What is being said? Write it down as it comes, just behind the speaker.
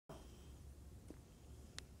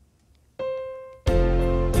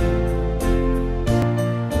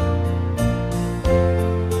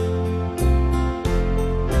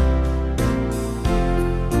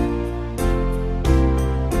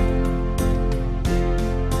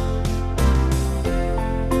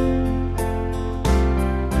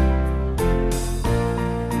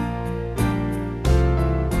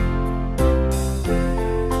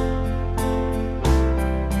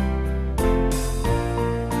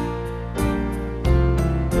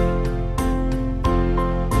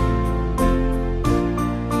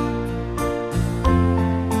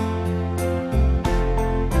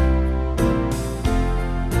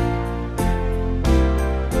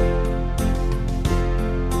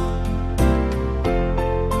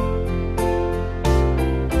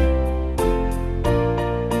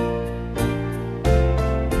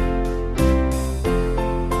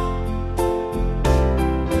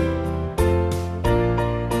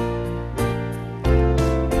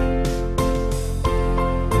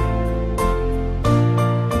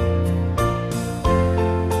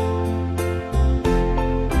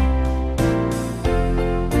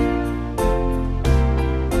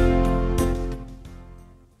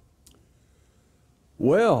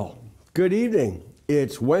Well, good evening.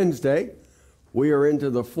 It's Wednesday. We are into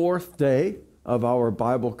the fourth day of our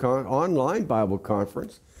online Bible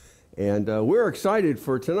conference. And we're excited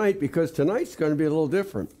for tonight because tonight's going to be a little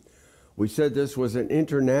different. We said this was an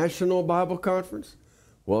international Bible conference.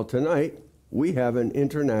 Well, tonight we have an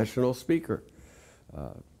international speaker.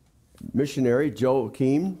 Missionary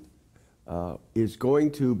Joachim is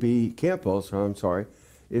going to be, Campos,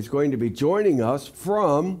 is going to be joining us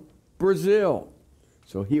from Brazil.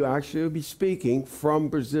 So he actually will be speaking from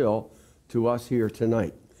Brazil to us here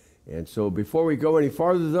tonight. And so before we go any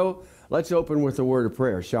farther, though, let's open with a word of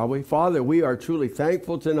prayer, shall we? Father, we are truly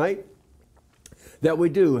thankful tonight that we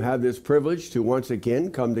do have this privilege to once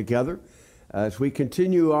again come together as we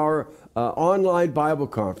continue our online Bible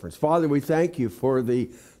conference. Father, we thank you for the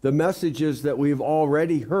messages that we've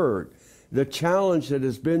already heard, the challenge that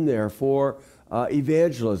has been there for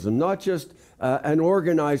evangelism, not just an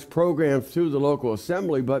organized program through the local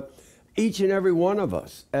assembly, but each and every one of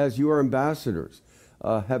us, as your ambassadors,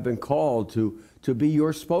 have been called to be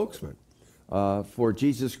your spokesman for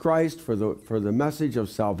Jesus Christ, for the message of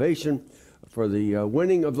salvation, for the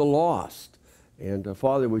winning of the lost. And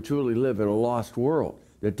Father, we truly live in a lost world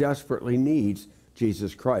that desperately needs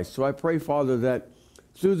Jesus Christ. So I pray, Father, that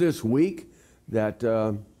through this week, that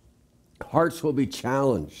hearts will be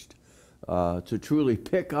challenged to truly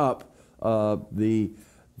pick up the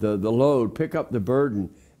load, pick up the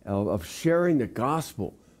burden of sharing the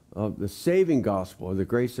gospel, of the saving gospel of the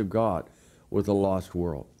grace of God with a lost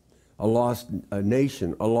world, a lost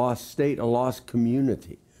nation, a lost state, a lost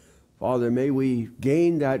community. Father, may we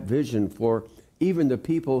gain that vision for even the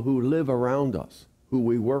people who live around us, who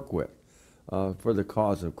we work with, for the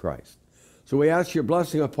cause of Christ. So we ask your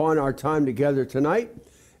blessing upon our time together tonight,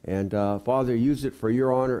 and Father, use it for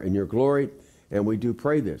your honor and your glory. And we do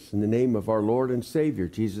pray this in the name of our Lord and Savior,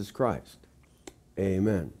 Jesus Christ.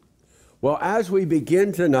 Amen. Well, as we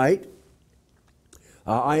begin tonight,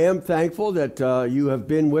 I am thankful that you have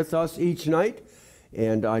been with us each night.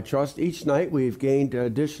 And I trust each night we've gained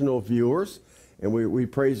additional viewers. And we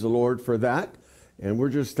praise the Lord for that. And we're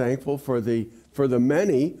just thankful for the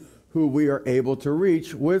many who we are able to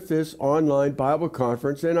reach with this online Bible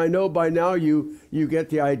conference. And I know by now you get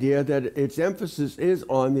the idea that its emphasis is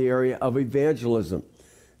on the area of evangelism.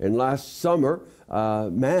 And last summer,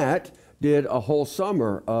 Matt did a whole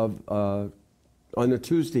summer of on the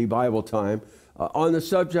Tuesday Bible time on the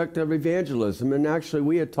subject of evangelism. And actually,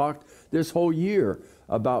 we had talked this whole year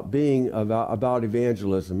about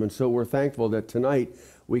evangelism. And so we're thankful that tonight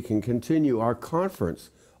we can continue our conference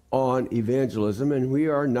on evangelism, and we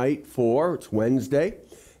are night 4. It's Wednesday,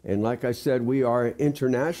 and like I said, we are an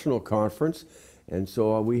international conference, and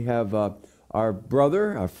so we have our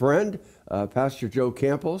brother, a friend, Pastor Joe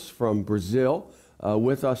Campos from Brazil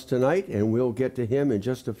with us tonight, and we'll get to him in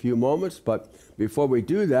just a few moments. But before we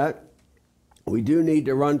do that, we do need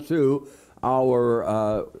to run through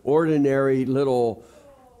our ordinary little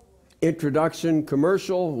introduction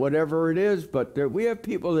commercial, whatever it is, but we have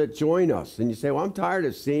people that join us, and you say, well, I'm tired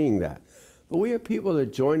of seeing that. But we have people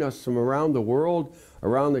that join us from around the world,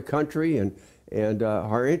 around the country, and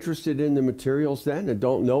are interested in the materials then and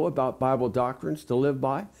don't know about Bible doctrines to live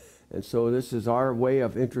by. And so this is our way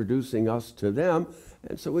of introducing us to them.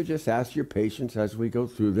 And so we just ask your patience as we go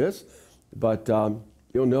through this. But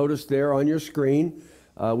you'll notice there on your screen,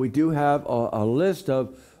 we do have a list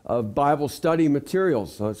of Bible study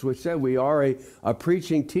materials. So as we said, we are a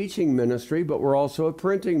preaching, teaching ministry, but we're also a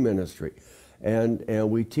printing ministry. And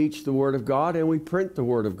we teach the Word of God and we print the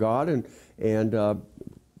Word of God and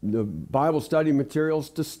the Bible study materials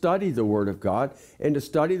to study the Word of God. And to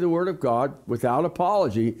study the Word of God without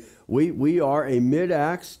apology, we are a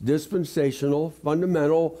mid-acts, dispensational,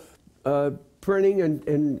 fundamental printing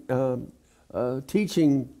and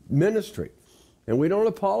teaching ministry. And we don't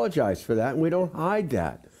apologize for that, and we don't hide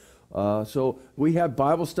that. So we have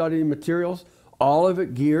Bible study materials, all of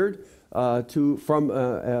it geared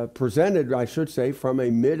presented, I should say, from a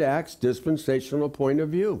mid-acts dispensational point of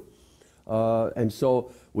view. And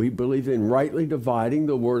so we believe in rightly dividing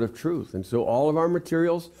the word of truth. And so all of our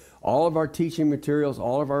materials, all of our teaching materials,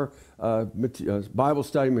 all of our Bible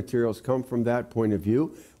study materials come from that point of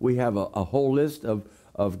view. We have a whole list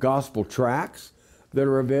of gospel tracts that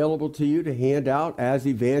are available to you to hand out as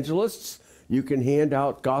evangelists. You can hand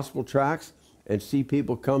out gospel tracts and see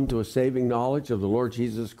people come to a saving knowledge of the Lord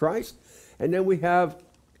Jesus Christ. And then we have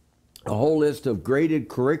a whole list of graded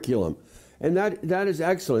curriculum. And that is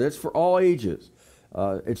excellent. It's for all ages.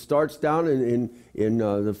 It starts down in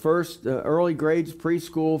the first early grades,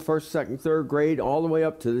 preschool, first, second, third grade, all the way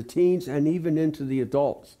up to the teens and even into the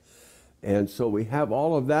adults. And so we have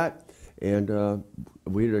all of that. And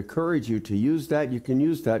we'd encourage you to use that. You can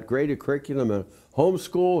use that graded curriculum in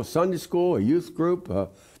homeschool, a Sunday school, a youth group,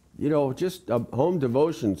 just home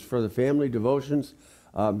devotions for the family devotions.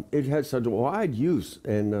 It has such a wide use.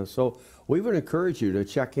 And so we would encourage you to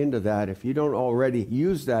check into that. If you don't already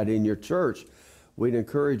use that in your church, we'd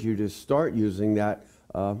encourage you to start using that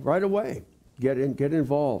right away. Get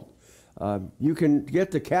involved. You can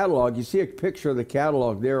get the catalog. You see a picture of the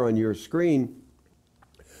catalog there on your screen.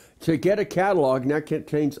 To get a catalog, and that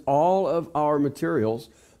contains all of our materials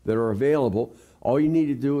that are available, all you need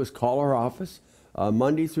to do is call our office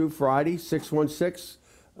Monday through Friday,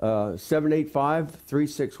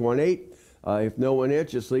 616-785-3618. If no one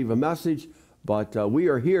answers, just leave a message. But we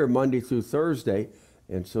are here Monday through Thursday,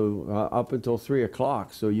 and so up until 3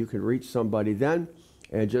 o'clock, so you can reach somebody then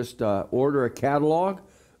and just order a catalog,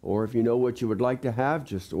 or if you know what you would like to have,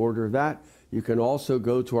 just order that. You can also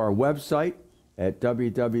go to our website at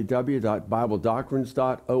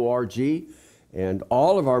www.bibledoctrines.org, and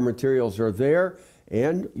all of our materials are there,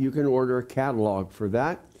 and you can order a catalog for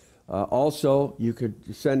that. Also, you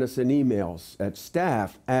could send us an email at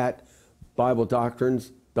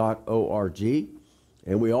staff@bibledoctrines.org,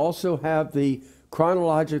 and we also have the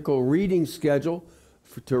chronological reading schedule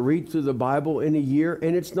to read through the Bible in a year,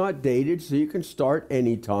 and it's not dated, so you can start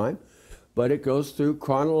anytime, but it goes through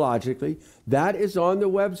chronologically. That is on the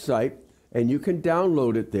website, and you can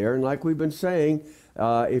download it there. And like we've been saying,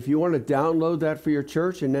 if you want to download that for your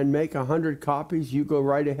church and then make 100 copies, you go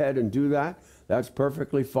right ahead and do that. That's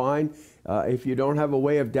perfectly fine. If you don't have a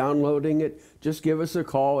way of downloading it, just give us a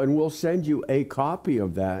call and we'll send you a copy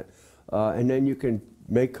of that. And then you can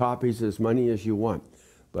make copies as many as you want.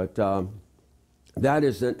 But that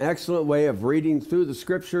is an excellent way of reading through the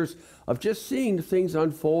scriptures, of just seeing things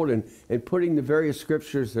unfold and putting the various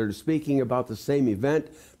scriptures that are speaking about the same event,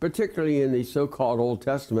 particularly in the so-called Old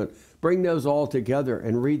Testament, bring those all together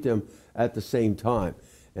and read them at the same time.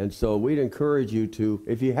 And so we'd encourage you to,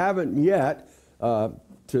 if you haven't yet,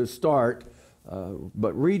 to start,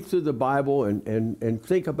 but read through the Bible and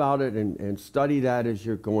think about it and study that as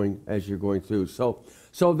you're going through.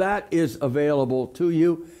 So that is available to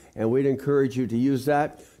you, and we'd encourage you to use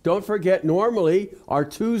that. Don't forget, normally our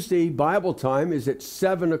Tuesday Bible time is at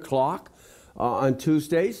 7 o'clock on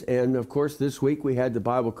Tuesdays. And of course, this week we had the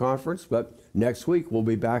Bible conference, but next week we'll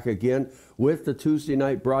be back again with the Tuesday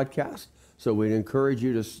night broadcast. So we'd encourage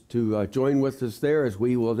you to join with us there, as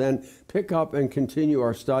we will then pick up and continue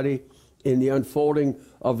our study in the unfolding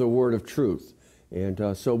of the Word of Truth. And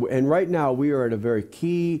right now we are at a very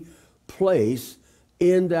key place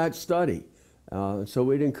in that study. So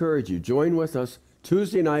we'd encourage you, join with us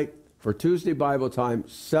Tuesday night for Tuesday Bible time,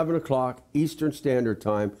 7 o'clock Eastern Standard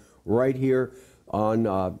Time, right here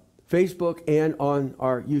on Facebook and on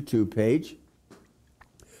our YouTube page.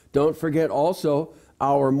 Don't forget also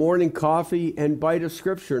our morning coffee and bite of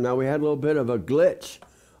Scripture. Now, we had a little bit of a glitch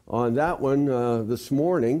on that one this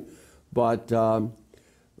morning, but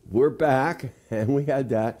we're back, and we had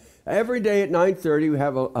that. Every day at 9:30, we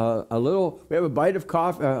have a bite of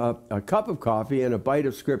coffee, a cup of coffee, and a bite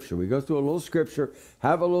of Scripture. We go through a little Scripture,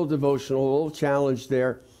 have a little devotional, a little challenge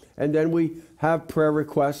there, and then we have prayer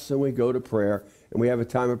requests, and we go to prayer, and we have a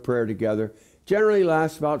time of prayer together. Generally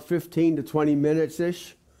lasts about 15 to 20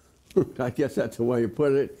 minutes-ish. I guess that's the way you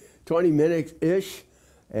put it, 20 minutes-ish.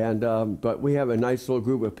 But we have a nice little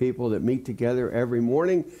group of people that meet together every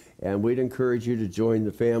morning, and we'd encourage you to join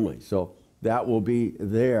the family. So that will be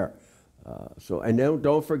there. And then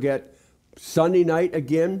don't forget, Sunday night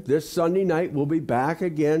again, this Sunday night, we'll be back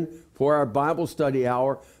again for our Bible study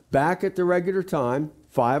hour, back at the regular time,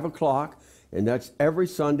 5 o'clock, and that's every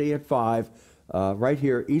Sunday at 5, right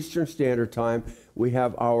here, Eastern Standard Time. We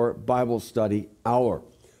have our Bible study hour.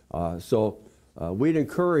 So we'd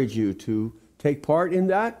encourage you to take part in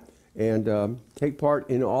that and take part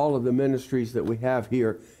in all of the ministries that we have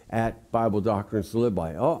here at Bible Doctrines to Live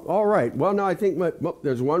By. Oh, all right. Well, no, I think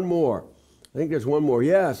there's one more.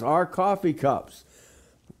 Yes, our coffee cups.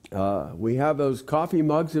 We have those coffee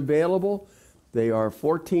mugs available. They are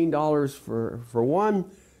 $14 for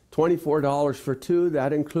one, $24 for two.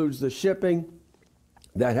 That includes the shipping.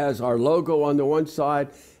 That has our logo on the one side,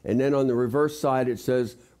 and then on the reverse side it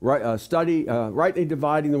says, rightly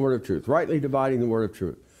dividing the word of truth. Rightly dividing the word of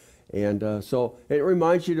truth. And so it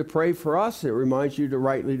reminds you to pray for us. It reminds you to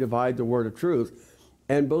rightly divide the word of truth.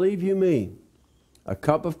 And believe you me, a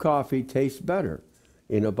cup of coffee tastes better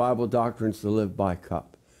in a Bible Doctrines to Live By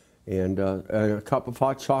cup. And a cup of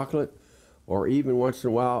hot chocolate, or even once in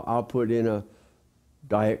a while I'll put in a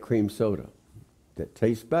diet cream soda that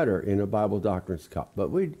tastes better in a Bible Doctrines cup. But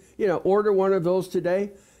order one of those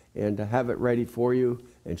today, and to have it ready for you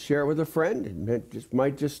and share it with a friend. And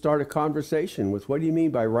might just start a conversation with, what do you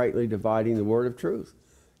mean by rightly dividing the word of truth?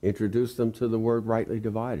 Introduce them to the word rightly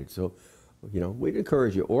divided. So, we'd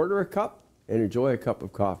encourage you, order a cup and enjoy a cup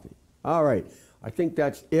of coffee. All right, I think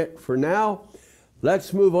that's it for now.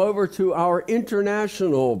 Let's move over to our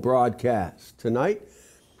international broadcast tonight.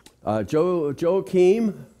 Joe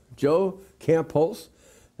Campos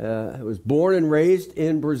was born and raised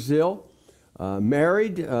in Brazil,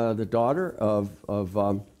 married, the daughter of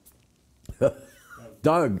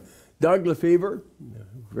Doug Lefevre,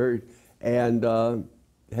 and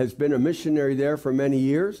has been a missionary there for many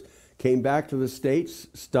years. Came back to the States,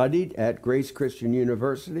 studied at Grace Christian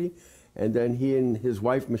University, and then he and his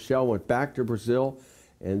wife Michelle went back to Brazil,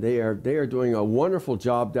 and they are doing a wonderful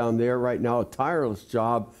job down there right now, a tireless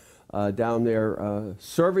job down there,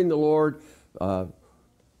 serving the Lord,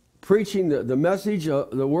 preaching the message,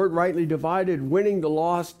 the word rightly divided, winning the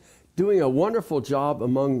lost, doing a wonderful job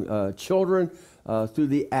among children through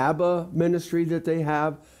the ABBA ministry that they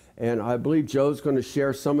have. And I believe Joe's going to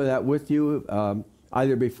share some of that with you,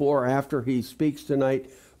 either before or after he speaks tonight.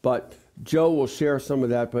 But Joe will share some of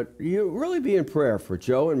that. But you really be in prayer for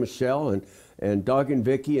Joe and Michelle and Doug and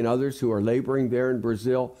Vicky and others who are laboring there in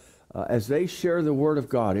Brazil as they share the word of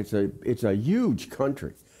God. It's a huge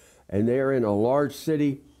country, and they are in a large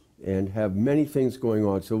city and have many things going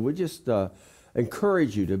on. So we just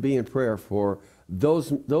encourage you to be in prayer for those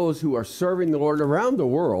who are serving the Lord around the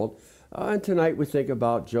world. And tonight we think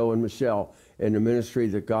about Joe and Michelle and the ministry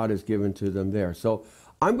that God has given to them there. So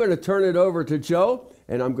I'm going to turn it over to Joe,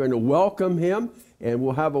 and I'm going to welcome him, and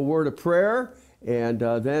we'll have a word of prayer, and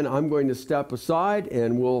then I'm going to step aside,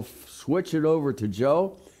 and we'll switch it over to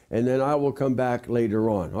Joe, and then I will come back later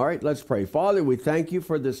on. All right, let's pray. Father, we thank you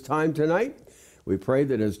for this time tonight. We pray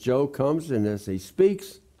that as Joe comes and as he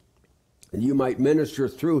speaks, that you might minister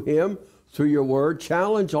through him, through your word,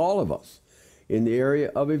 challenge all of us in the area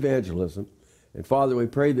of evangelism. And Father, we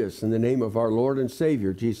pray this in the name of our Lord and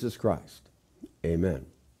Savior, Jesus Christ. Amen.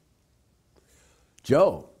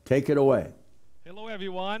 Joe, take it away. Hello,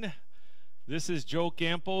 everyone. This is Joe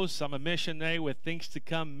Campos. I'm a missionary with Things to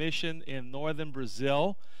Come Mission in northern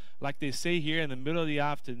Brazil. Like they say here in the middle of the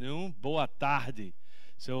afternoon, boa tarde.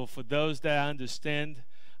 So for those that understand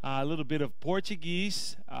a little bit of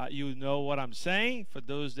Portuguese, you know what I'm saying. For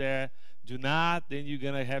those that do not, then you're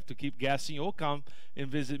going to have to keep guessing or come and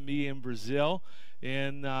visit me in Brazil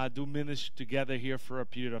and do ministry together here for a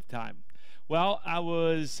period of time. Well, I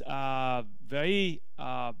was very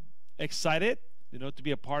excited, to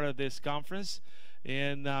be a part of this conference.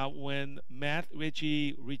 And when Matt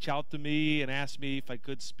Ritchie reached out to me and asked me if I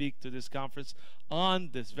could speak to this conference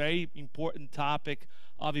on this very important topic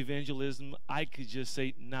of evangelism, I could just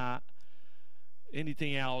say not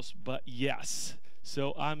anything else but yes.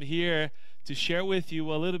 So I'm here to share with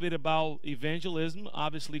you a little bit about evangelism,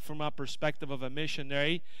 obviously from a perspective of a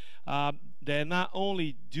missionary that not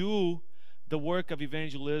only do the work of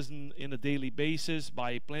evangelism in a daily basis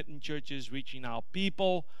by planting churches, reaching out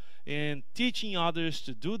people, and teaching others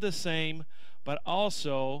to do the same, but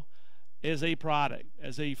also as a product,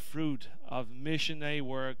 as a fruit of missionary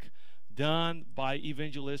work done by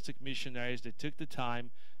evangelistic missionaries that took the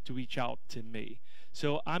time to reach out to me.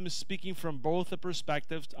 So I'm speaking from both the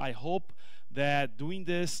perspectives. I hope that doing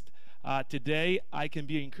this today, I can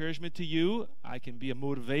be an encouragement to you. I can be a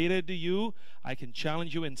motivator to you. I can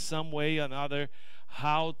challenge you in some way or another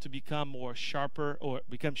how to become more sharper or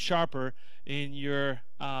become sharper in your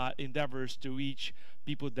endeavors to reach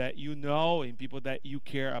people that you know and people that you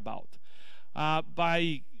care about.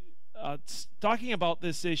 By talking about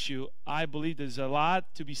this issue, I believe there's a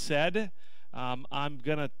lot to be said. I'm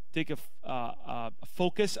going to take a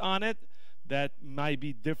focus on it that might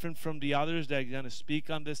be different from the others that are going to speak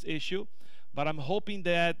on this issue. But I'm hoping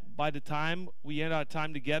that by the time we end our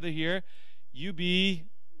time together here, you be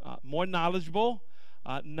more knowledgeable,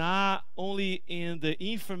 not only in the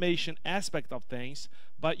information aspect of things,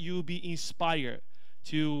 but you'll be inspired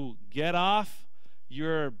to get off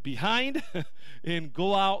your behind and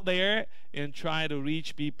go out there and try to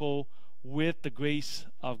reach people with the grace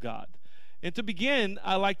of God. And to begin,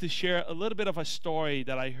 I'd like to share a little bit of a story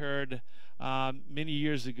that I heard many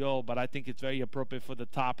years ago, but I think it's very appropriate for the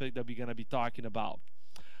topic that we're going to be talking about.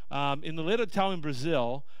 In a little town in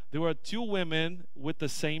Brazil, there were two women with the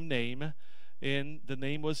same name, and the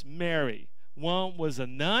name was Mary. One was a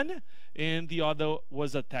nun, and the other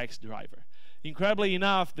was a taxi driver. Incredibly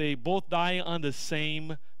enough, they both died on the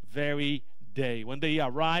same very day. When they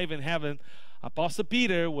arrived in heaven, Apostle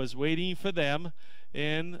Peter was waiting for them,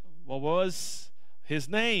 and what was his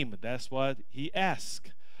name? That's what he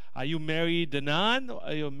asked. Are you married the nun, or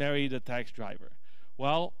are you married the tax driver?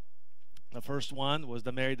 Well, the first one was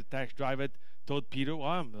the married the tax driver told Peter, well,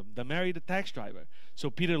 I'm the married the tax driver. So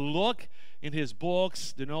Peter looked in his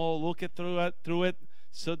books, look through it,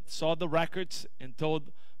 saw the records, and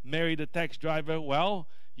told Mary the tax driver, well,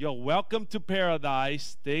 you're welcome to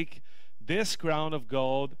paradise. Take this crown of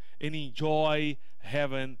gold and enjoy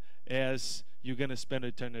heaven as you're going to spend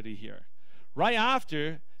eternity here. Right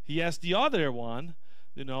after, he asked the other one,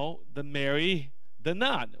 the Mary the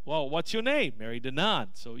nun. Well, what's your name? Mary the nun.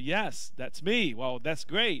 So yes, that's me. Well, that's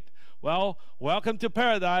great. Well, welcome to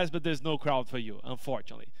paradise, but there's no crowd for you,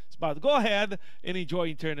 unfortunately. But go ahead and enjoy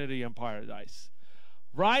eternity in paradise.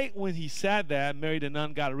 Right when he said that, Mary the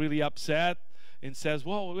nun got really upset and says,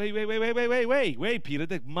 well, wait, Peter,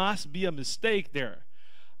 there must be a mistake there.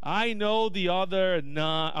 I know the other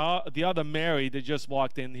Mary that just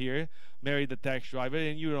walked in here, Mary the tax driver,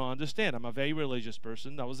 and you don't understand. I'm a very religious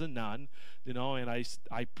person. I was a nun, and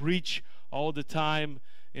I preach all the time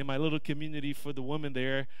in my little community for the women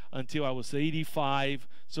there until I was 85.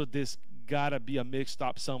 So this gotta be a mixed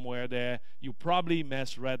up somewhere there. You probably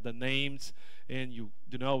misread the names, and you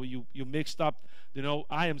mixed up.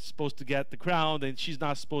 I am supposed to get the crown, and she's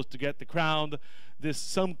not supposed to get the crown. There's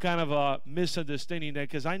some kind of a misunderstanding there,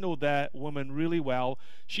 because I know that woman really well.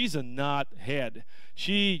 She's a knothead.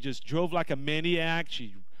 She just drove like a maniac.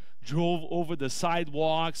 She drove over the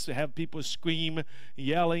sidewalks to have people scream,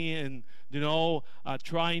 yelling, and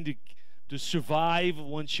trying to survive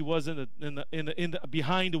when she was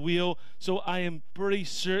behind the wheel. So I am pretty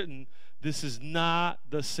certain this is not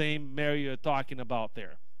the same Mary you're talking about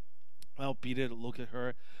there. Well, Peter looked at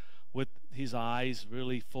her with his eyes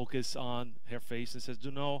really focused on her face and says,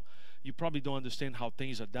 you probably don't understand how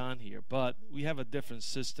things are done here, but we have a different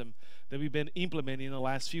system that we've been implementing in the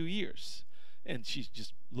last few years. And she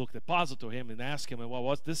just looked at puzzled to him and asked him, well,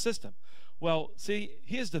 what's this system? Well, see,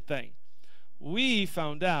 here's the thing. We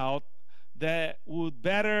found out that would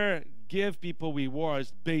better give people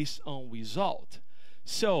rewards based on result.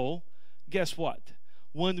 So, guess what?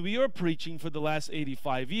 When we are preaching for the last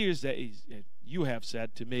 85 years, that is, you have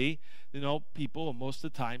said to me, people are most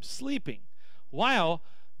of the time sleeping. While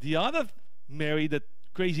the other Mary, the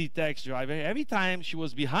crazy taxi driver, every time she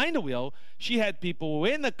was behind the wheel, she had people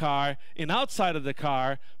in the car and outside of the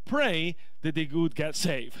car praying that they would get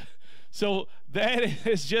saved. So that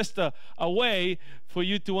is just a way for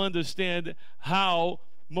you to understand how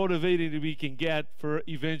motivated we can get for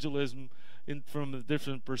evangelism from a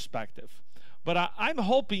different perspective. But I'm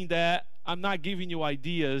hoping that I'm not giving you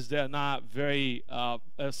ideas that are not very,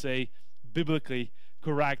 let's say, biblically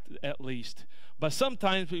correct, at least. But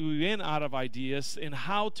sometimes we run out of ideas in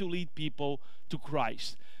how to lead people to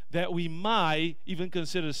Christ, that we might even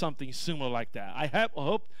consider something similar like that. I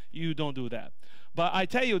hope you don't do that. But I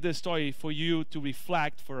tell you this story for you to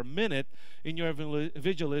reflect for a minute in your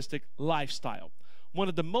evangelistic lifestyle. One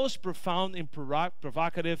of the most profound and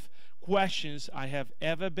provocative questions I have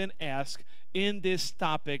ever been asked in this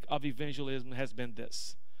topic of evangelism has been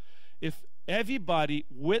this: if everybody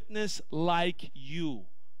witnessed like you,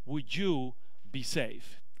 would you be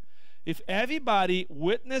saved? If everybody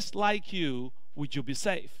witnessed like you, would you be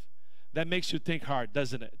saved? That makes you think hard,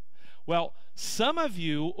 doesn't it? Well, some of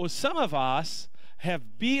you or some of us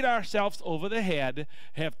have beat ourselves over the head,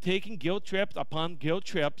 have taken guilt trips upon guilt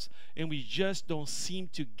trips, and we just don't seem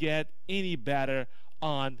to get any better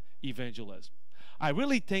on evangelism. I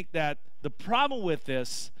really think that the problem with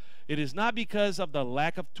this, it is not because of the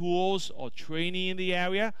lack of tools or training in the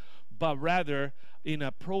area, but rather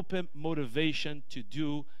inappropriate motivation to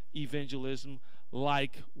do evangelism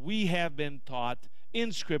like we have been taught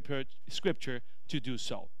in Scripture to do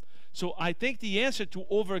so. So I think the answer to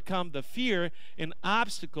overcome the fear and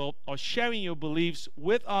obstacle of sharing your beliefs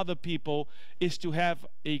with other people is to have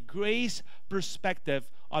a grace perspective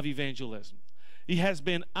of evangelism. It has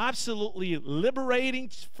been absolutely liberating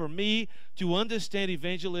for me to understand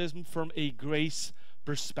evangelism from a grace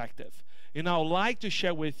perspective. And I would like to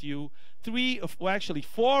share with you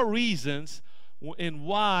four reasons and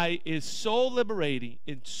why it's so liberating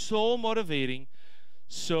and so motivating.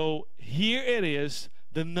 So here it is,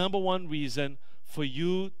 the number one reason for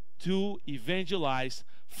you to evangelize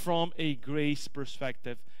from a grace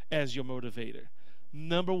perspective as your motivator.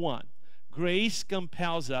 Number one, grace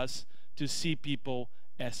compels us to see people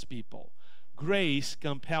as people. Grace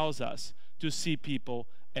compels us to see people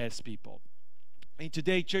as people. In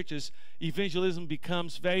today's churches, evangelism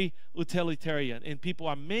becomes very utilitarian, and people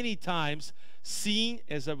are many times seen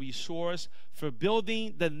as a resource for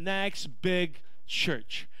building the next big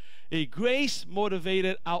church. A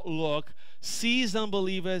grace-motivated outlook sees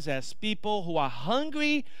unbelievers as people who are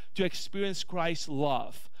hungry to experience Christ's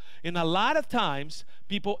love. And a lot of times,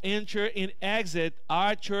 people enter and exit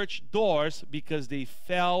our church doors because they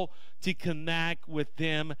fail to connect with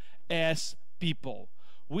them as people.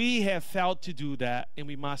 We have failed to do that, and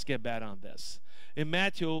we must get better on this. In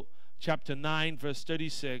Matthew chapter 9, verse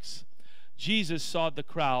 36, Jesus saw the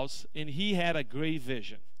crowds, and he had a great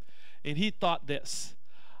vision. And he thought this,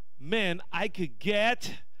 man, I could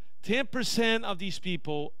get 10% of these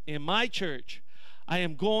people in my church. I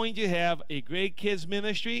am going to have a great kids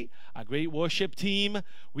ministry, a great worship team.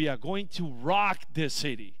 We are going to rock this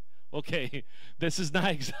city. Okay, this is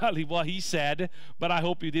not exactly what he said, but I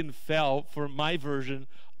hope you didn't fall for my version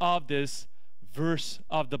of this verse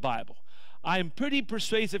of the Bible. I'm a pretty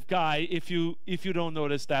persuasive guy if you don't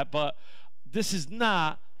notice that, but this is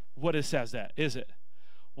not what it says there, is it?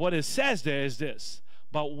 What it says there is this.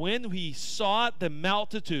 But when he saw the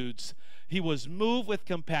multitudes, he was moved with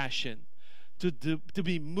compassion, to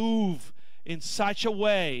be moved in such a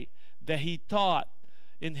way that he thought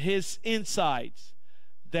in his insides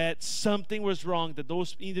that something was wrong, that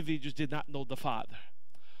those individuals did not know the Father.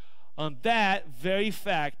 On that very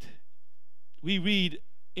fact, we read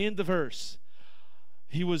in the verse,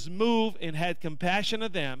 he was moved and had compassion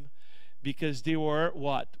of them because they were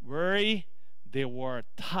what? Worried, they were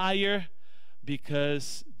tired,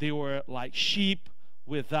 because they were like sheep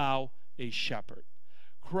without a shepherd.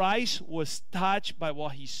 Christ was touched by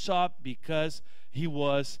what he saw because he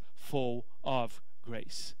was full of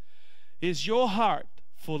grace. Is your heart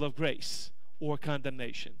full of grace or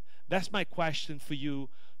condemnation? That's my question for you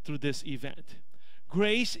through this event.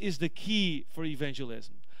 Grace is the key for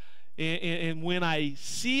evangelism. And when I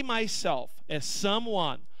see myself as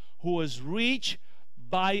someone who was reached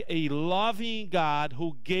by a loving God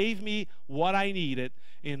who gave me what I needed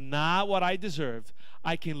and not what I deserved,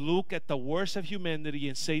 I can look at the worst of humanity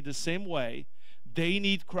and say the same way, they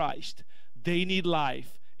need Christ. They need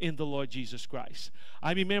life in the Lord Jesus Christ.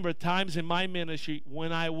 I remember times in my ministry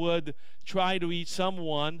when I would try to reach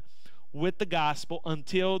someone with the gospel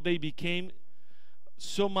until they became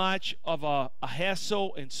so much of a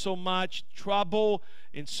hassle and so much trouble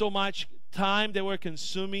and so much time they were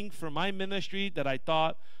consuming for my ministry that I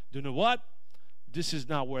thought, you know what? This is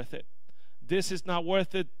not worth it. This is not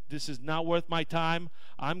worth it. This is not worth my time.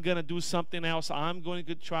 I'm going to do something else. I'm going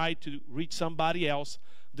to try to reach somebody else.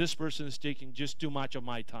 This person is taking just too much of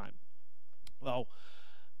my time. Well,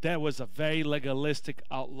 that was a very legalistic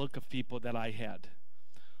outlook of people that I had.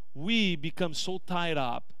 We become so tied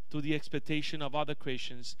up to the expectation of other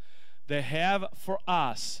Christians that have for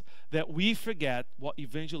us that we forget what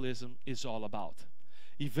evangelism is all about.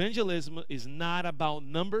 Evangelism is not about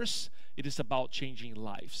numbers. It is about changing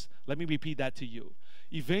lives. Let me repeat that to you.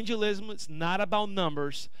 Evangelism is not about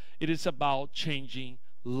numbers. It is about changing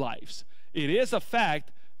lives. It is a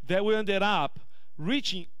fact that we ended up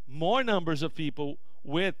reaching more numbers of people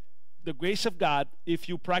with the grace of God if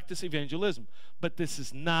you practice evangelism. But this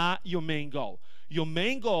is not your main goal. Your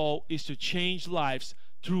main goal is to change lives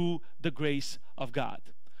through the grace of God.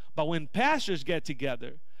 But when pastors get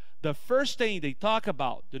together, the first thing they talk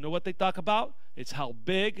about, do you know what they talk about? It's how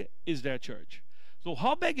big is their church. So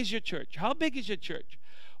how big is your church? How big is your church?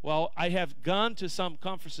 Well, I have gone to some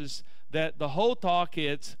conferences that the whole talk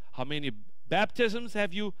is how many baptisms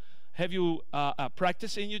have you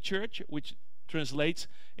practiced in your church, which translates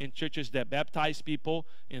in churches that baptize people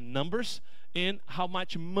in numbers, and how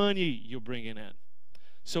much money you're bringing in.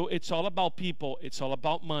 So it's all about people, it's all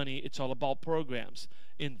about money, it's all about programs,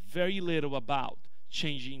 and very little about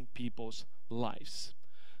changing people's lives.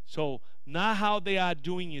 So not how they are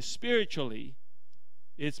doing it spiritually,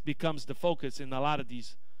 it becomes the focus in a lot of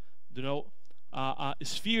these,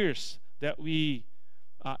 spheres that we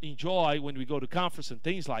enjoy when we go to conference and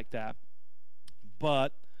things like that.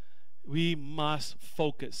 But we must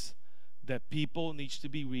focus that people needs to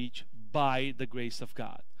be reached by the grace of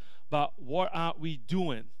God. But what are we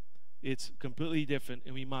doing? It's completely different,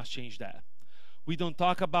 and we must change that. We don't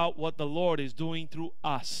talk about what the Lord is doing through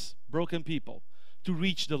us, broken people, to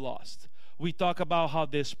reach the lost. We talk about how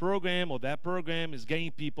this program or that program is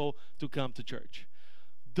getting people to come to church.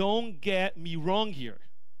 Don't get me wrong here.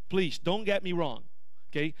 Please, don't get me wrong.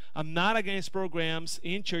 Okay? I'm not against programs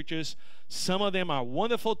in churches. Some of them are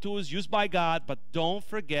wonderful tools used by God, but don't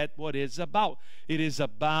forget what it's about. It is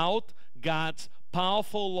about God's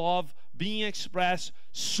powerful love being expressed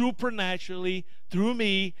supernaturally through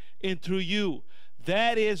me and through you.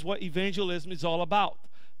 That is what evangelism is all about.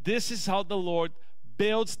 This is how the Lord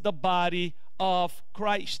builds the body of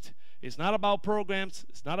Christ. It's not about programs.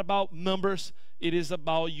 It's not about numbers. It is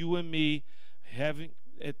about you and me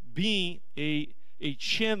at being a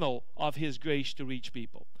channel of His grace to reach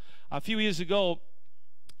people. A few years ago,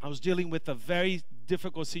 I was dealing with a very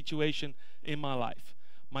difficult situation in my life.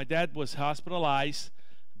 My dad was hospitalized,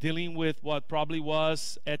 dealing with what probably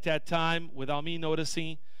was, at that time, without me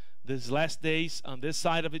noticing, these last days on this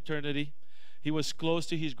side of eternity. He was close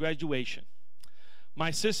to his graduation.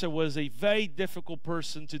 My sister was a very difficult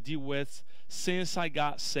person to deal with since I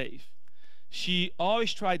got saved. She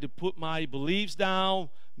always tried to put my beliefs down,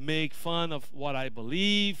 make fun of what I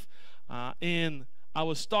believe, and I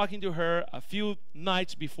was talking to her a few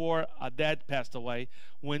nights before our dad passed away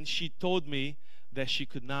when she told me that she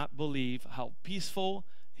could not believe how peaceful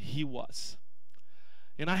he was.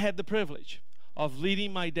 And I had the privilege of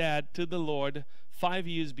leading my dad to the Lord 5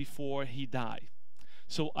 years before he died.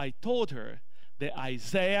 So I told her that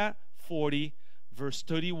Isaiah 40 verse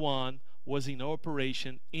 31 was in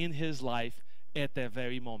operation in his life at that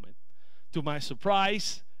very moment. To my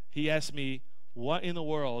surprise, he asked me, what in the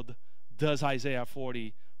world does Isaiah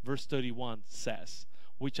 40 verse 31 says?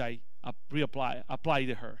 Which I replied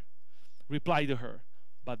to her,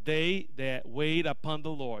 but they that wait upon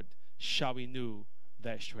the Lord shall renew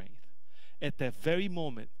their strength. At that very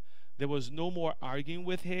moment, there was no more arguing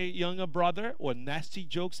with her younger brother or nasty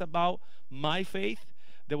jokes about my faith.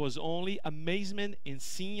 There was only amazement in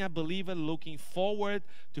seeing a believer looking forward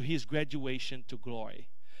to his graduation to glory.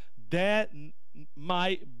 That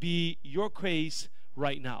might be your case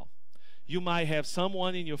right now. You might have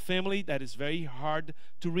someone in your family that is very hard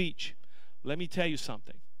to reach. Let me tell you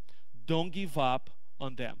something. Don't give up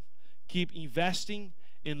on them. Keep investing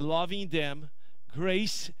in loving them.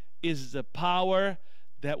 Grace is the power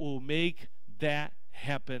that will make that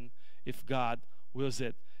happen if God wills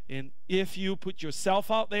it. And if you put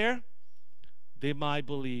yourself out there, they might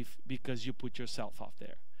believe because you put yourself out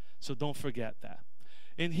there. So don't forget that.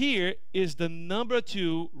 And here is the number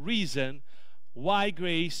 2 reason why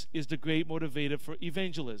grace is the great motivator for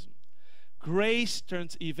evangelism. Grace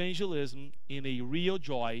turns evangelism in a real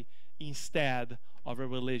joy instead of a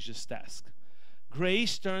religious task.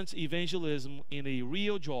 Grace turns evangelism in a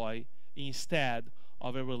real joy instead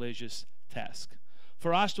of a religious task.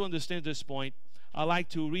 For us to understand this point, I'd like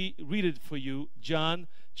to read it for you, John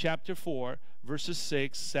chapter 4, verses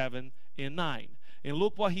 6, 7, and 9. And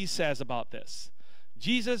look what he says about this.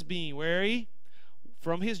 Jesus, being weary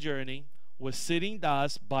from his journey, was sitting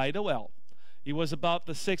thus by the well. It was about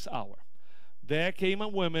the 6th hour. There came a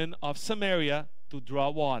woman of Samaria to draw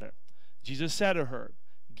water. Jesus said to her,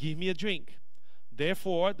 "Give me a drink."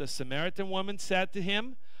 Therefore the Samaritan woman said to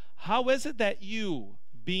him, "How is it that you,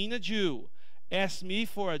 being a Jew, ask me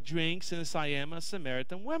for a drink, since I am a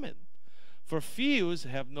Samaritan woman? For Jews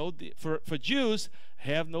have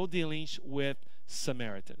no dealings with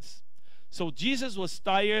Samaritans." So Jesus was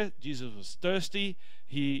tired, Jesus was thirsty.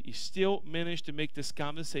 He still managed to make this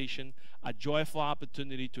conversation a joyful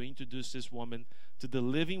opportunity to introduce this woman to the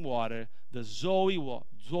living water, the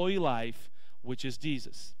Zoe life, which is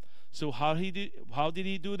Jesus. So how did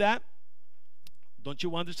he do that? Don't you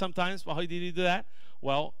wonder sometimes why did he do that?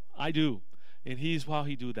 Well, I do. And here's how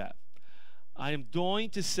he do that. I am going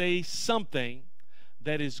to say something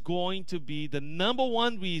that is going to be the number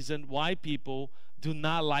 1 reason why people do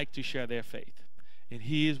not like to share their faith. And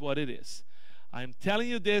here's what it is. I'm telling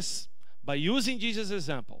you this by using Jesus'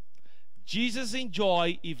 example. Jesus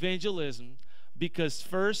enjoyed evangelism because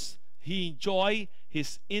first, he enjoyed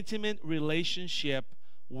his intimate relationship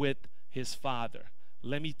with his Father.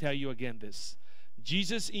 Let me tell you again this.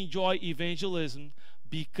 Jesus enjoyed evangelism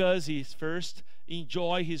because he first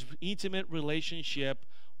enjoyed his intimate relationship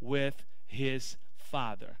with his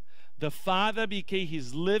Father. The Father became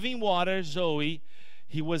his living water, Zoe.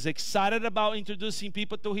 He was excited about introducing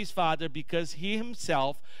people to his Father because he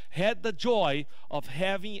himself had the joy of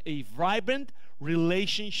having a vibrant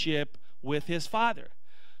relationship with his Father.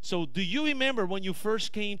 So do you remember when you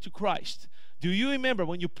first came to Christ? Do you remember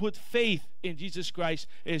when you put faith in Jesus Christ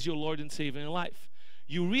as your Lord and Savior in life?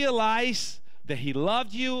 You realize that he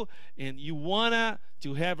loved you and you want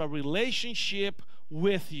to have a relationship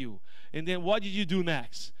with you. And then what did you do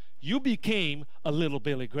next? You became a little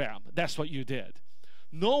Billy Graham. That's what you did.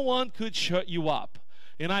 No one could shut you up.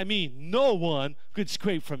 And I mean, no one could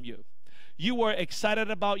scrape from you. You were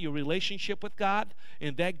excited about your relationship with God,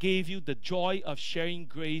 and that gave you the joy of sharing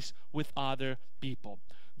grace with other people.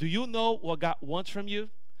 Do you know what God wants from you?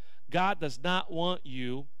 God does not want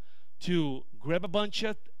you to grab a bunch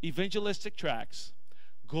of evangelistic tracts,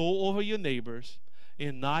 go over your neighbors,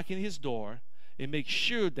 and knock on his door, and make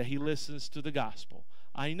sure that he listens to the gospel.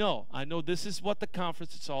 I know this is what the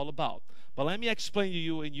conference is all about. But let me explain to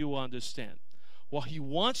you and you understand. What he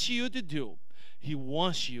wants you to do He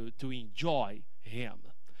wants you to enjoy Him.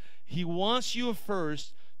 He wants you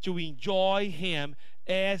first to enjoy Him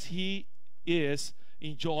as He is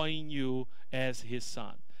enjoying you as His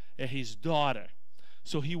son, as His daughter.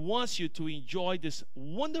 So He wants you to enjoy this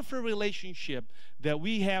wonderful relationship that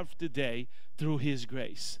we have today through His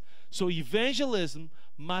grace. So evangelism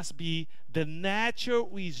must be the natural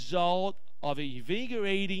result of an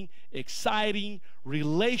invigorating, exciting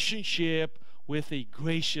relationship with a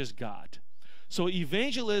gracious God. So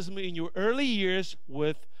evangelism in your early years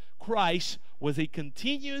with Christ was a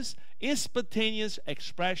continuous, spontaneous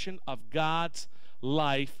expression of God's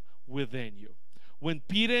life within you. When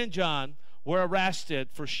Peter and John were arrested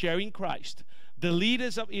for sharing Christ, the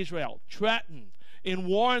leaders of Israel threatened and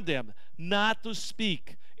warned them not to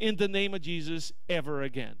speak in the name of Jesus ever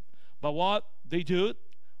again. But what do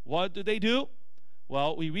they do?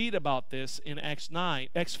 Well, we read about this in Acts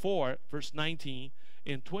 4, verse 19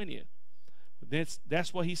 and 20.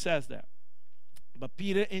 That's what he says there. But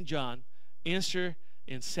Peter and John answered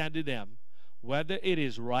and said to them, whether it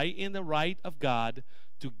is right in the right of God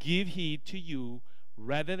to give heed to you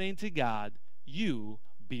rather than to God, you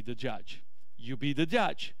be the judge. You be the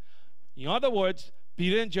judge. In other words,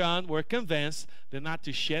 Peter and John were convinced that not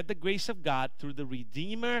to shed the grace of God through the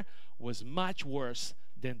Redeemer was much worse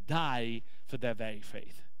than die for their very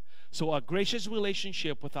faith. So a gracious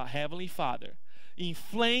relationship with our Heavenly Father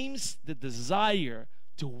inflames the desire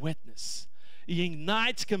to witness. It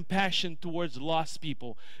ignites compassion towards lost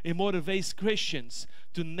people. It motivates Christians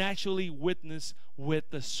to naturally witness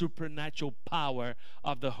with the supernatural power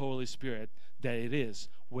of the Holy Spirit that it is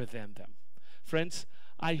within them. Friends,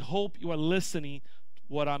 I hope you are listening to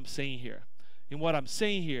what I'm saying here. And what I'm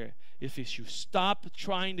saying here, if you stop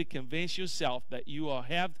trying to convince yourself that you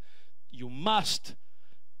must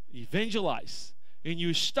evangelize, and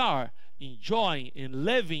you start enjoying and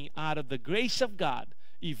living out of the grace of God,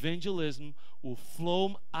 evangelism will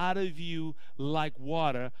flow out of you like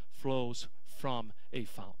water flows from a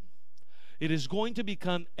fountain. It is going to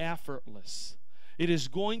become effortless. It is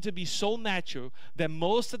going to be so natural that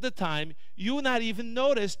most of the time you will not even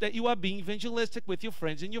notice that you are being evangelistic with your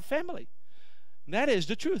friends and your family. And that is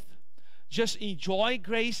the truth. Just enjoy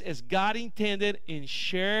grace as God intended and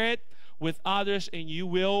share it with others, and you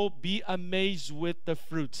will be amazed with the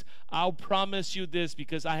fruits. I'll promise you this,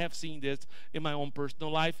 because I have seen this in my own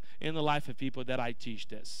personal life and the life of people that I teach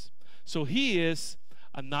this. So he is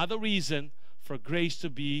another reason for grace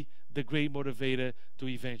to be the great motivator to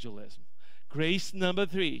evangelism. Grace number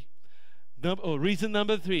three. Reason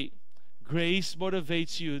number three. Grace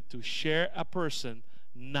motivates you to share a person,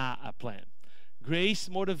 not a plan. Grace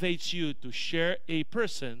motivates you to share a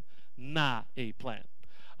person, not a plan.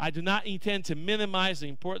 I do not intend to minimize the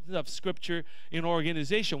importance of Scripture in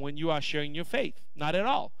organization when you are sharing your faith. Not at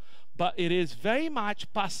all. But it is very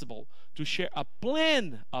much possible to share a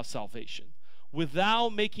plan of salvation without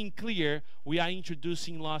making clear we are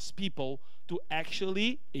introducing lost people to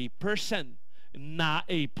actually a person, not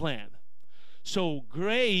a plan. So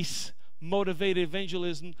grace-motivated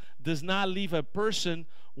evangelism does not leave a person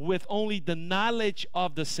with only the knowledge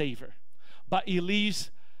of the Savior, but it leaves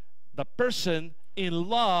the person in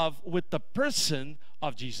love with the person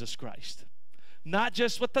of Jesus Christ. Not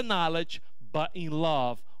just with the knowledge, but in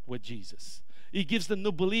love with Jesus. It gives the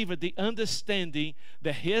new believer the understanding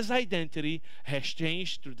that his identity has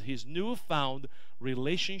changed through his newfound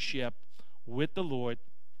relationship with the Lord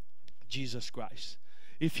Jesus Christ.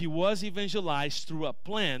 If he was evangelized through a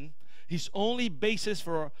plan, his only basis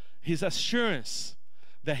for his assurance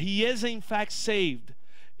that he is in fact saved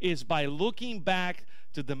is by looking back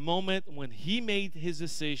to the moment when he made his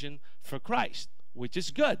decision for Christ, which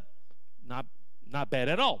is good, not bad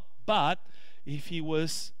at all. But if he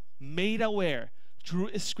was made aware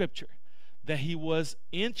through Scripture that he was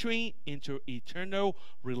entering into eternal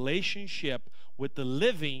relationship with the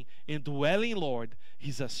living and dwelling Lord,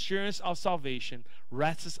 his assurance of salvation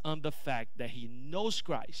rests on the fact that he knows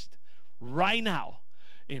Christ right now,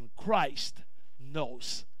 and Christ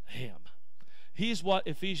knows him. Here's what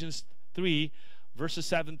Ephesians 3 verses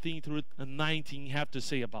 17 through 19 have to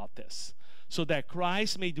say about this. So that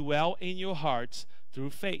Christ may dwell in your hearts through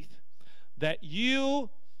faith, that you,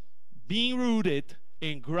 being rooted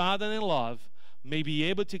and grounded in love, may be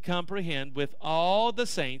able to comprehend with all the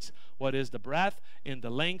saints what is the breadth and the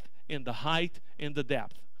length and the height and the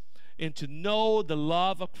depth, and to know the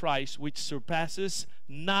love of Christ which surpasses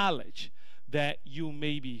knowledge, that you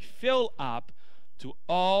may be filled up to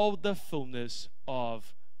all the fullness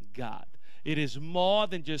of God. It is more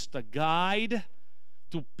than just a guide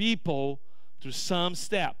to people through some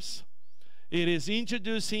steps. It is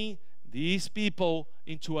introducing these people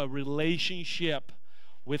into a relationship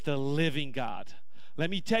with the living God. Let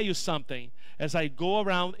me tell you something. As I go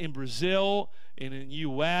around in Brazil and in the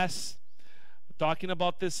U.S., talking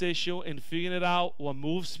about this issue and figuring it out what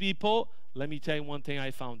moves people, let me tell you one thing I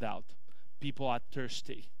found out. People are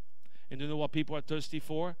thirsty. And you know what people are thirsty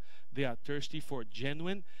for? They are thirsty for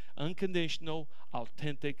genuine, unconditional,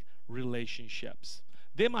 authentic relationships.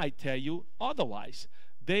 They might tell you otherwise.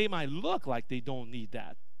 They might look like they don't need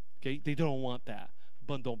that. Okay? They don't want that.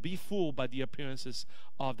 But don't be fooled by the appearances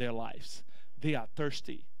of their lives. They are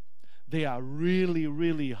thirsty. They are really,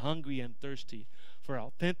 really hungry and thirsty for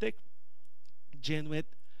authentic, genuine,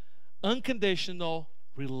 unconditional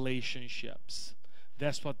relationships.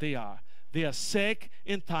 That's what they are. They are sick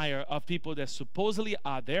and tired of people that supposedly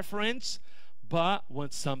are their friends but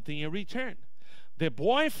want something in return. Their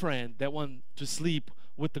boyfriend that want to sleep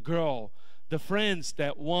with the girl. The friends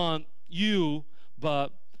that want you but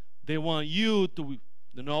they want you to,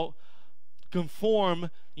 conform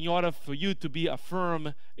in order for you to be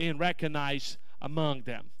affirmed and recognized among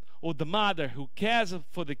them. Or the mother who cares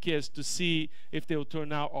for the kids to see if they'll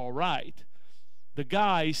turn out all right. The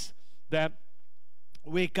guys that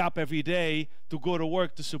wake up every day to go to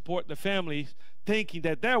work to support the family, thinking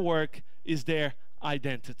that their work is their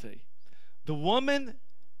identity. The woman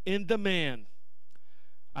and the man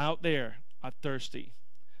out there are thirsty.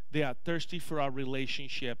 They are thirsty for a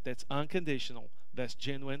relationship that's unconditional, that's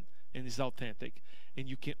genuine, and is authentic. And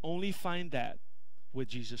you can only find that with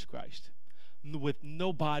Jesus Christ. With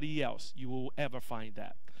nobody else you will ever find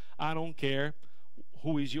that. I don't care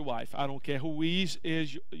who is your wife. I don't care who is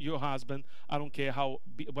your husband. I don't care how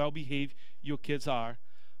well behaved your kids are.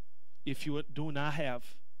 If you do not have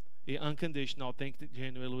an unconditional, authentic,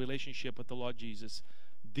 genuine relationship with the Lord Jesus,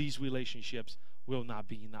 these relationships will not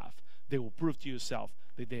be enough. They will prove to yourself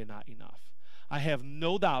that they're not enough. I have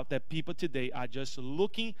no doubt that people today are just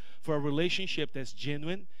looking for a relationship that's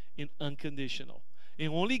genuine and unconditional.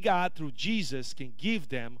 And only God, through Jesus, can give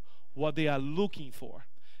them what they are looking for.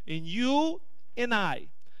 And you and I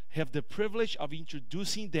have the privilege of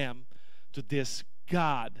introducing them to this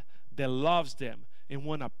God that loves them and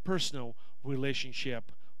wants a personal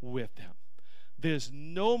relationship with them. There's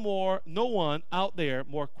no one out there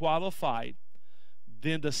more qualified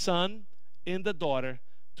than the son and the daughter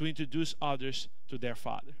to introduce others to their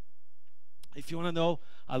father. If you want to know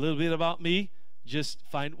a little bit about me, just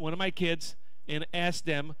find one of my kids and ask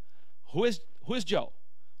them, who is Joe?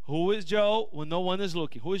 Who is Joe when no one is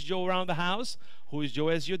looking? Who is Joe around the house? Who is Joe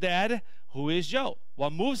as your dad? Who is Joe?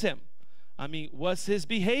 What moves him? I mean, what's his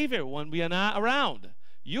behavior when we are not around?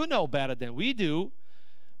 You know better than we do.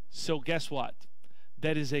 So guess what?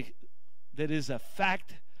 That is a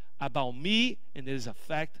fact about me, and it is a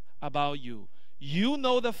fact about you. You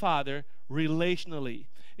know the Father relationally,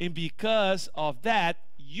 and because of that,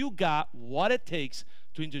 you got what it takes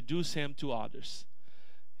to introduce him to others.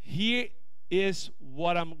 Here is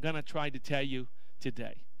what I'm going to try to tell you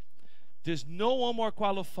today. There's no one more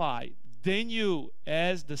qualified than you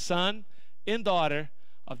as the son and daughter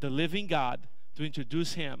of the living God to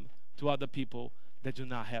introduce him to other people that do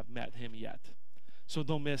not have met him yet. So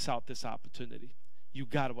don't miss out this opportunity. You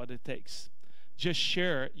got what it takes. Just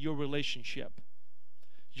share your relationship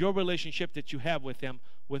that you have with him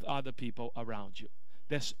with other people around you.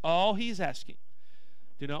 That's all he's asking.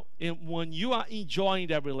 And when you are enjoying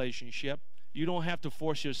that relationship, you don't have to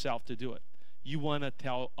force yourself to do it. You want to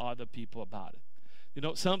tell other people about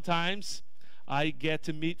it. Sometimes I get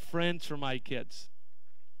to meet friends from my kids,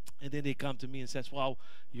 and then they come to me and says, well,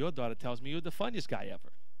 your daughter tells me you're the funniest guy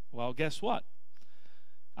ever. Well, guess what?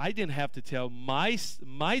 I didn't have to tell my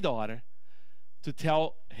daughter to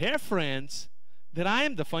tell her friends that I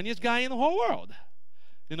am the funniest guy in the whole world.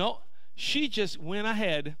 She just went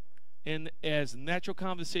ahead, and as natural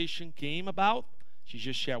conversation came about, she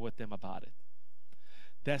just shared with them about it.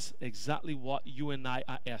 That's exactly what you and I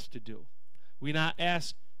are asked to do. We're not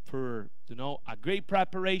asked for, a great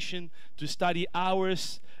preparation to study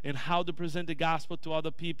hours and how to present the gospel to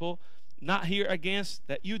other people. Not here against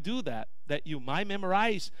that you do that you might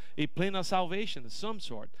memorize a plan of salvation of some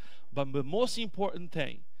sort. But the most important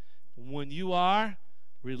thing, when you are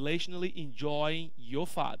relationally enjoying your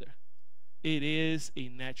Father, it is a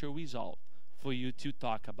natural result for you to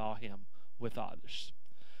talk about him with others.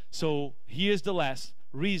 So here's the last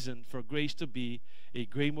reason for grace to be a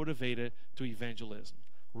great motivator to evangelism.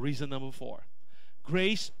 Reason number 4.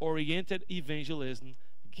 Grace-oriented evangelism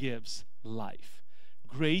gives life.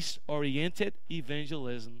 Grace-oriented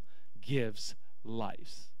evangelism gives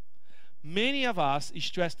life. Many of us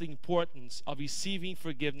stress the importance of receiving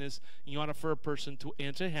forgiveness in order for a person to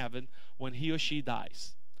enter heaven when he or she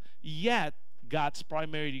dies. Yet, God's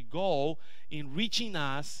primary goal in reaching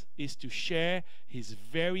us is to share his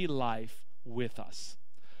very life with us.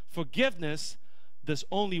 Forgiveness does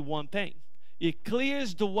only one thing. It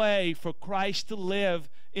clears the way for Christ to live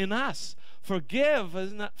in us.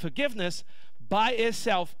 Forgiveness by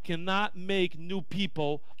itself cannot make new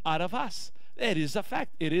people out of us. It is a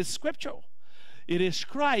fact. It is scriptural. It is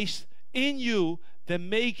Christ in you that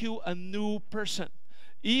make you a new person.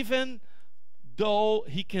 Even though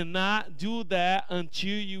he cannot do that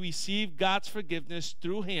until you receive God's forgiveness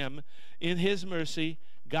through him in his mercy,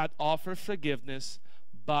 God offers forgiveness,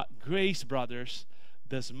 but grace, brothers,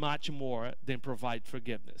 does much more than provide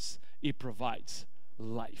forgiveness. It provides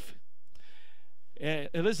life.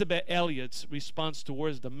 Elizabeth Elliot's response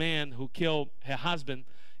towards the man who killed her husband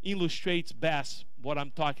illustrates best what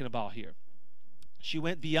I'm talking about here. She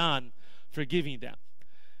went beyond forgiving them.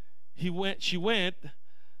 She went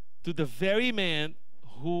to the very man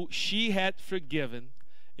who she had forgiven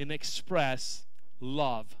and expressed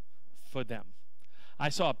love for them. I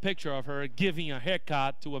saw a picture of her giving a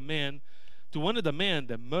haircut to one of the men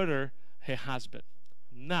that murdered her husband.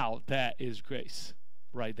 Now that is grace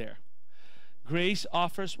right there. Grace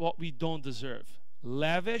offers what we don't deserve: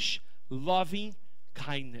 lavish, loving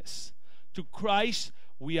kindness. To Christ,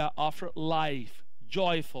 we are offered life,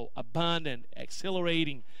 joyful, abundant,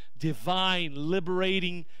 exhilarating, divine,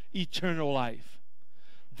 liberating, eternal life.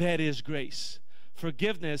 That is grace.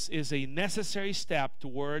 Forgiveness is a necessary step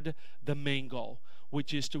toward the main goal,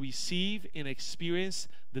 which is to receive and experience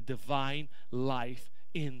the divine life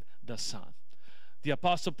in the Son. The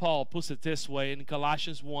Apostle Paul puts it this way in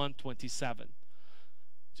Colossians 1:27.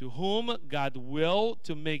 To whom God willed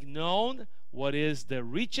to make known what is the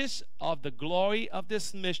riches of the glory of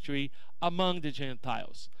this mystery among the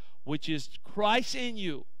Gentiles, which is Christ in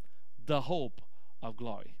you, the hope of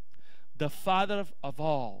glory. The Father of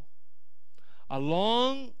all,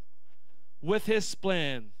 along with his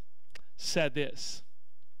plan, said this: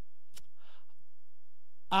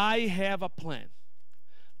 I have a plan.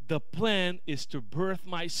 The plan is to birth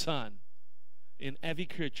my Son in every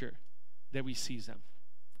creature that receives him.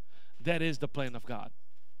 That is the plan of God.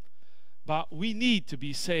 But we need to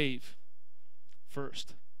be saved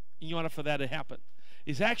first in order for that to happen.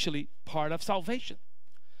 It's actually part of salvation.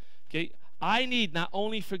 Okay, I need not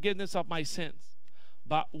only forgiveness of my sins,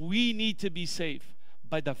 but we need to be saved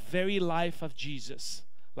by the very life of Jesus,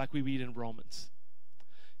 like we read in Romans.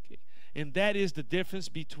 Okay, and that is the difference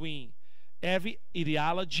between every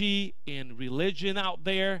ideology and religion out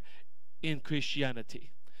there in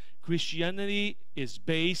Christianity. Christianity is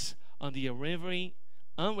based on the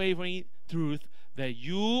unwavering truth that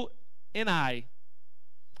you and I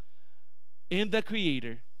and the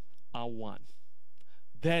Creator are one.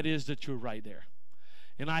 That is the truth right there.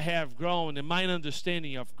 And I have grown in my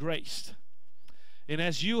understanding of grace. And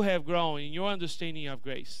as you have grown in your understanding of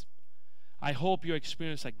grace, I hope you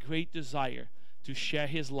experience a great desire to share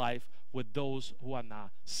his life with those who are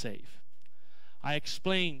not saved. I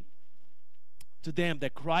explained to them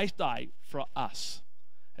that Christ died for us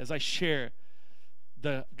as I share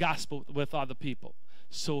the gospel with other people,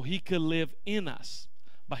 so he could live in us.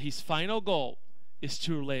 But his final goal is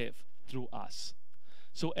to live through us.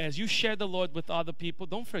 So as you share the Lord with other people,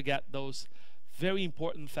 don't forget those very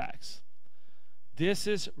important facts. This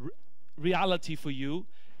is reality for you,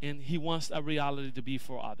 and he wants a reality to be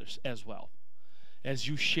for others as well. As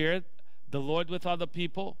you share the Lord with other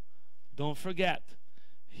people, don't forget,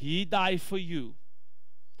 he died for you.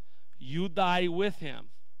 You die with him.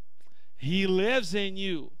 He lives in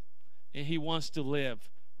you, and he wants to live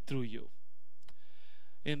through you.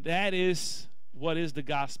 And that is what is the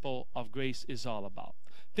gospel of grace is all about.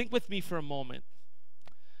 Think with me for a moment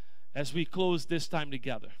as we close this time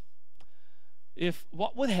together.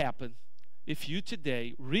 What would happen if you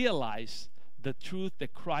today realize the truth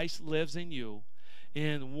that Christ lives in you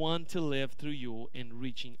and want to live through you in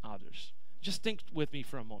reaching others? Just think with me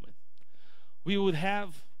for a moment. We would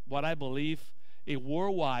have what I believe a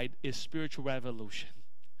worldwide spiritual revolution.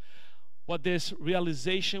 What this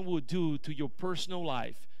realization will do to your personal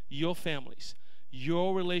life, your families,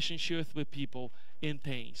 your relationships with people and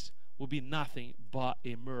things will be nothing but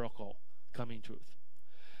a miracle coming truth.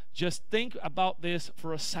 Just think about this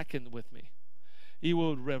for a second with me. It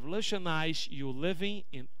will revolutionize your living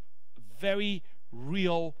in a very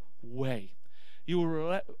real way. It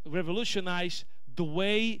will revolutionize the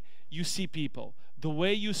way you see people, the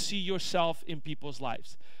way you see yourself in people's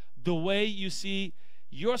lives, the way you see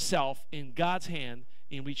yourself in God's hand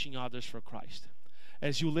in reaching others for Christ.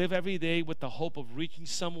 As you live every day with the hope of reaching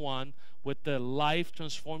someone with the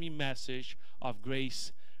life-transforming message of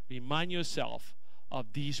grace, remind yourself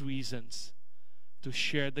of these reasons to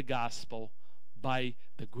share the gospel by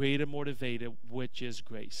the greater motivator, which is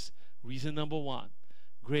grace. Reason number one,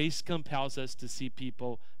 grace compels us to see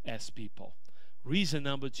people as people. Reason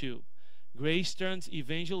number two, grace turns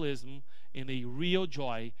evangelism in a real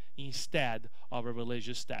joy instead of a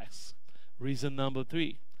religious task. Reason number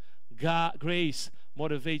three, grace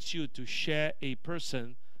motivates you to share a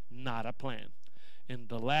person, not a plan. And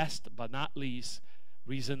the last but not least,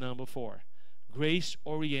 reason number four,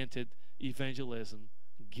 grace-oriented evangelism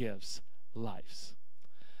gives lives.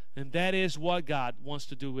 And that is what God wants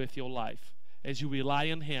to do with your life as you rely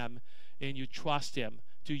on Him and you trust Him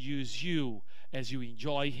to use you as you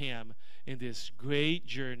enjoy Him in this great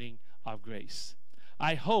journey of grace.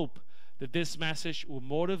 I hope that this message will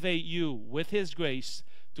motivate you with His grace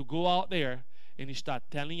to go out there and start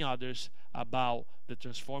telling others about the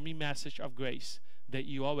transforming message of grace that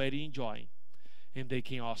you already enjoy, and they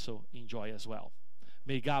can also enjoy as well.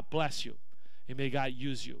 May God bless you, and may God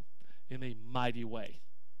use you in a mighty way.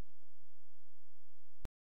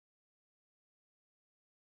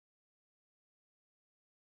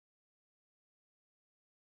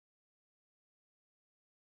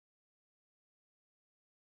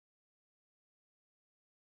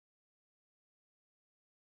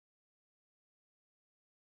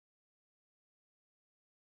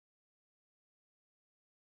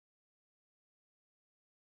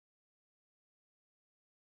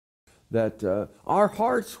 That our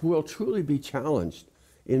hearts will truly be challenged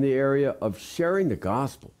in the area of sharing the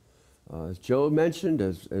gospel. As Joe mentioned,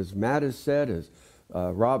 as Matt has said, as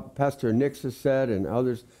Pastor Nix has said, and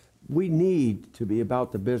others, we need to be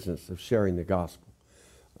about the business of sharing the gospel.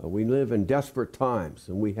 We live in desperate times,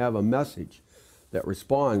 and we have a message that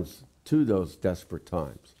responds to those desperate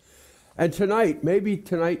times. And tonight, maybe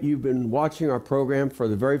tonight you've been watching our program for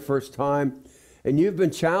the very first time, and you've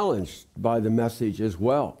been challenged by the message as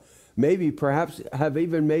well. Maybe perhaps have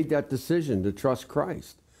even made that decision to trust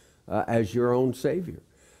Christ as your own Savior.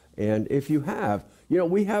 And if you have,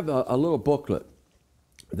 we have a little booklet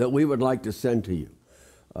that we would like to send to you.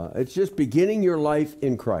 It's just beginning your life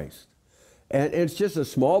in Christ. And it's just a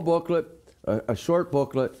small booklet, a short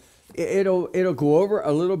booklet. It'll go over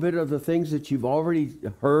a little bit of the things that you've already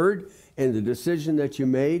heard and the decision that you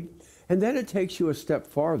made. And then it takes you a step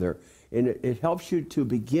farther, and it helps you to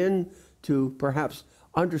begin to perhaps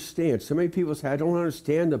understand. So many people say, I don't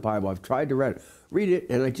understand the Bible. I've tried to read it,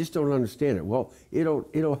 and I just don't understand it. Well,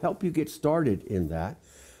 it'll help you get started in that.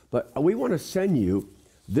 But we want to send you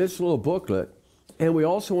this little booklet, and we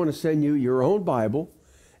also want to send you your own Bible,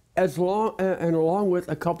 along with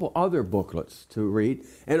a couple other booklets to read,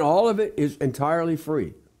 and all of it is entirely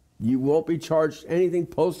free. You won't be charged anything.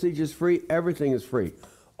 Postage is free. Everything is free.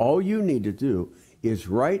 All you need to do is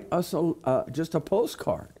write us just a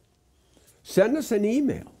postcard. Send us an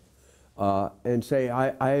email and say,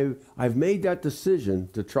 I've made that decision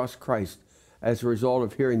to trust Christ as a result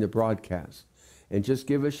of hearing the broadcast. And just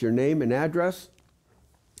give us your name and address,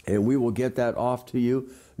 and we will get that off to you.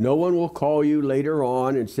 No one will call you later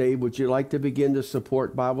on and say, would you like to begin to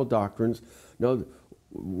support Bible Doctrines? No,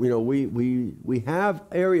 we have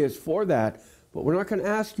areas for that, but we're not going to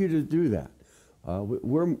ask you to do that.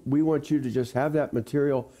 We want you to just have that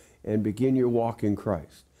material and begin your walk in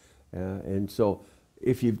Christ. And so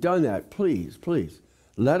if you've done that, please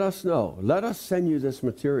let us know. Let us send you this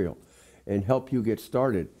material and help you get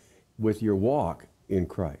started with your walk in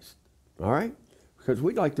Christ. All right? Because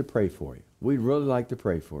we'd like to pray for you. We'd really like to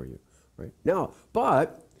pray for you. Right? Now,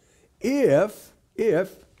 but if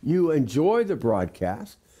you enjoy the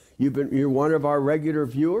broadcast, you're one of our regular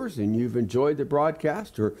viewers and you've enjoyed the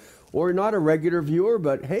broadcast, or not a regular viewer,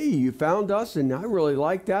 but hey, you found us and I really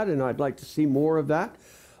like that and I'd like to see more of that.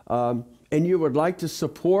 And you would like to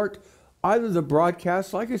support either the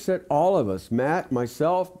broadcast, like I said, all of us, Matt,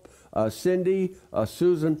 myself, Cindy,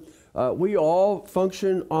 Susan, we all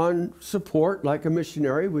function on support like a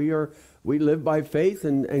missionary. We live by faith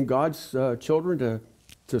and God's children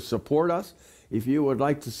to support us. If you would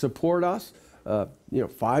like to support us,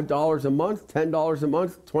 $5 a month, $10 a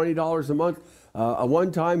month, $20 a month, a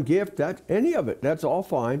one-time gift, any of it, that's all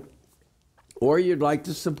fine. Or you'd like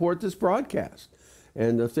to support this broadcast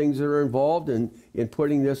and the things that are involved in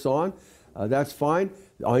putting this on, that's fine.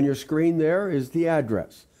 On your screen there is the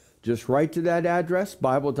address. Just write to that address,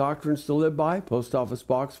 Bible Doctrines to Live By, Post Office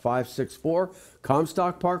Box 564,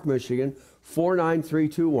 Comstock Park, Michigan,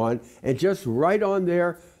 49321, and just write on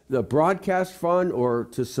there the broadcast fund or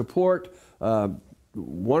to support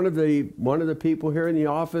one of the people here in the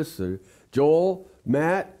office, Joel,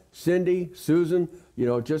 Matt, Cindy, Susan,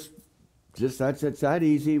 just It's that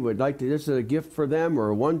easy. We'd like to, this is a gift for them, or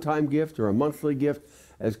a one-time gift, or a monthly gift,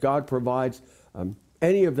 as God provides.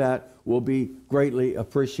 Any of that will be greatly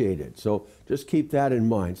appreciated. So just keep that in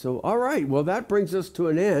mind. So, all right, well, that brings us to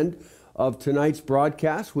an end of tonight's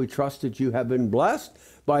broadcast. We trust that you have been blessed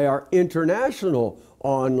by our international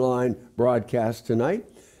online broadcast tonight.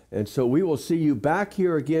 And so we will see you back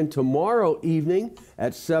here again tomorrow evening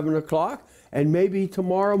at 7 o'clock, and maybe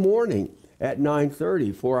tomorrow morning at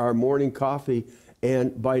 9:30 for our morning coffee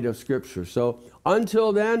and bite of Scripture. So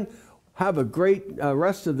until then, have a great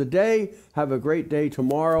rest of the day. Have a great day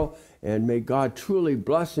tomorrow. And may God truly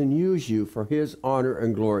bless and use you for His honor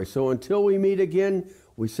and glory. So until we meet again,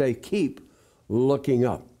 we say keep looking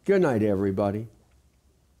up. Good night, everybody.